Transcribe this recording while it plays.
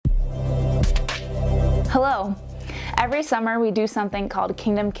Hello! Every summer we do something called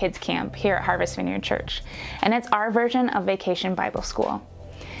Kingdom Kids Camp here at Harvest Vineyard Church, and it's our version of Vacation Bible School.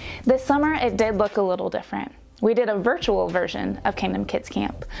 This summer it did look a little different. We did a virtual version of Kingdom Kids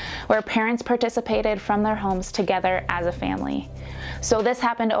Camp, where parents participated from their homes together as a family. So this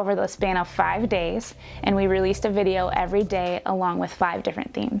happened over the span of 5 days, and we released a video every day along with 5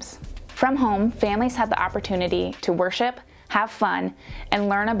 different themes. From home, families had the opportunity to worship, have fun, and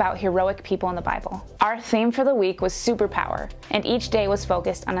learn about heroic people in the Bible. Our theme for the week was superpower, and each day was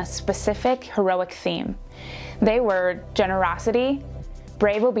focused on a specific heroic theme. They were generosity,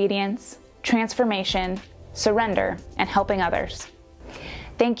 brave obedience, transformation, surrender, and helping others.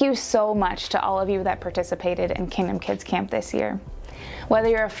 Thank you so much to all of you that participated in Kingdom Kids Camp this year. Whether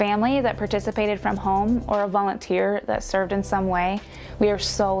you're a family that participated from home or a volunteer that served in some way, we are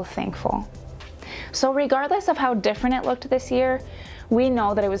so thankful. So regardless of how different it looked this year, we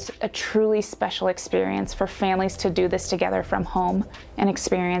know that it was a truly special experience for families to do this together from home and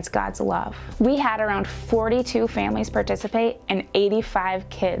experience God's love. We had around 42 families participate and 85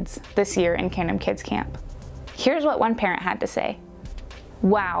 kids this year in Kingdom Kids Camp. Here's what one parent had to say.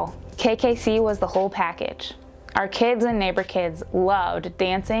 Wow, KKC was the whole package. Our kids and neighbor kids loved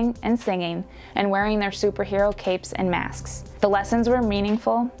dancing and singing and wearing their superhero capes and masks. The lessons were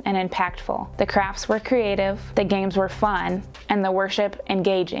meaningful and impactful. The crafts were creative, the games were fun, and the worship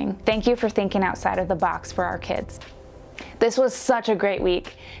engaging. Thank you for thinking outside of the box for our kids. This was such a great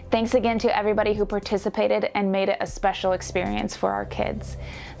week. Thanks again to everybody who participated and made it a special experience for our kids.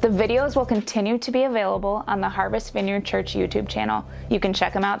 The videos will continue to be available on the Harvest Vineyard Church YouTube channel. You can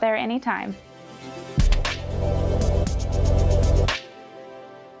check them out there anytime.